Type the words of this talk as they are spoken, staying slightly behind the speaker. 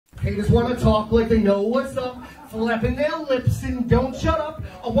Haters wanna talk like they know what's up, flapping their lips and don't shut up.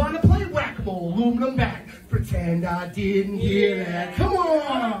 I wanna play whack-a-mole, aluminum back, pretend I didn't hear that. Come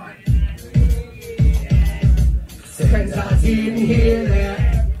on! Pretend I didn't hear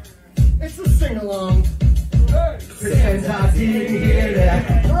that. It's a sing-along. Pretend I didn't hear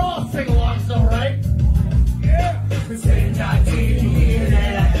that. We're all sing-alongs though, right? Yeah! Pretend I didn't hear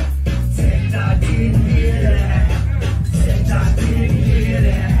that. Pretend I didn't hear that. Pretend I didn't hear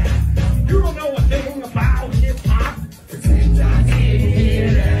that. You don't know a thing about hip-hop. Pretend I didn't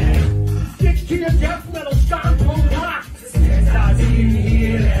hear that. Stick to your death metal, shine from rock. Pretend I didn't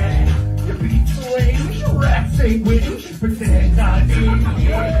hear that. Your beats are lame, your raps ain't winning. Pretend I didn't hear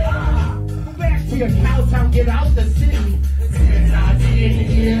that. Go back to your cowtown, get out the city. Pretend I didn't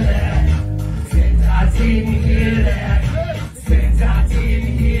hear that. Pretend I didn't hear that. Pretend I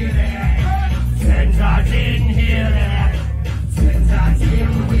didn't hear that. Pretend I didn't hear that. Pretend I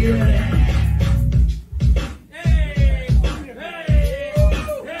didn't hear that.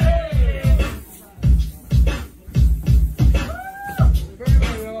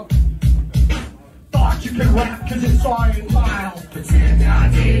 You can rap cause it's sorry and mild. Pretend I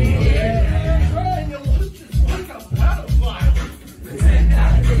didn't hear that. And you look just like a pedophile. Pretend I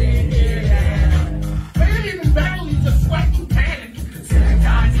didn't hear that. Man, even battle you just sweat and panic. Pretend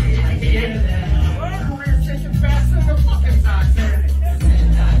I didn't hear that. Career shaking faster than a fucking Titanic.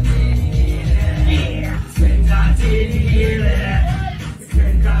 Pretend I didn't hear that. Yeah. Pretend I didn't hear that.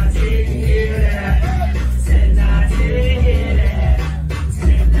 Pretend I didn't hear that. Pretend I didn't hear that.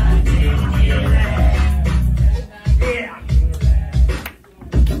 Pretend I didn't hear that. Yeah.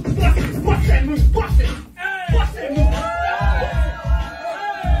 Bust that move, bust it. Bust that move.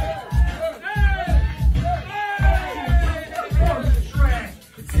 Trash.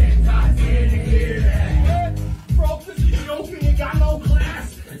 Pretend I didn't hear that. Bro, this is joking, you got no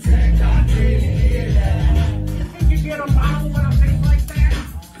class. Pretend I didn't hear that. You think you get a bottle when I think like that?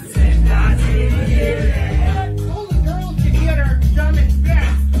 Pretend I didn't hear that. Only girls can get her dumb and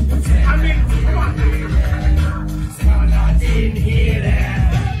fat. I mean, come on. Pretend I didn't hear that.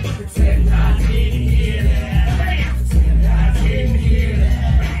 Pretend I didn't hear that. Pretend I didn't hear that.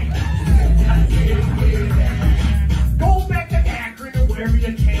 Pretend I didn't hear that. Go back to Akron or wherever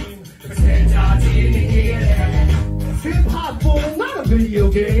you came. Pretend I didn't hear that. It's hip-hop bull, not a video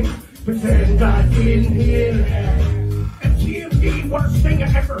game. Pretend I didn't hear that. Emcee M.D, worst thing I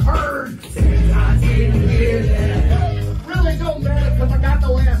ever heard. Pretend I didn't hear that. Really don't matter because I got the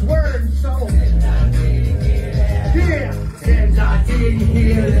last word, so. Pretend I didn't hear that. Yeah. Pretend I didn't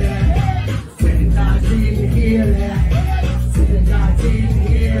hear that. Pretend I didn't hear that. Pretend I didn't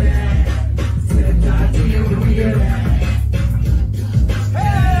hear that. Pretend I didn't hear that.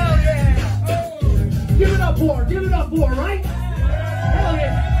 Hell yeah! Give it up for, right? Hell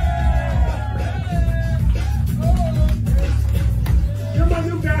yeah! You're my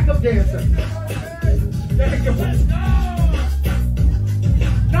new backup dancer. There you go.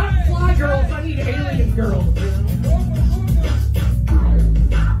 Not fly girls, I need alien girls.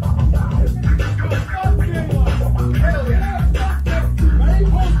 Hell yeah. Ready?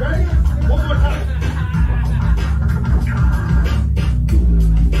 Ready? One more time.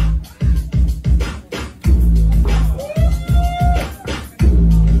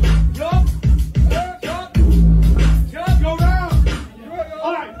 Jump, go down.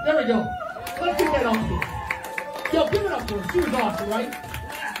 All right, there we go. Let's get that off here. Yo, give it up for her. She was awesome, right?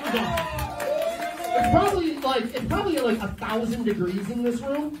 She was awesome. It's probably like 1,000 degrees in this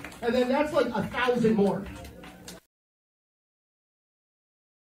room, and then that's like 1,000 more.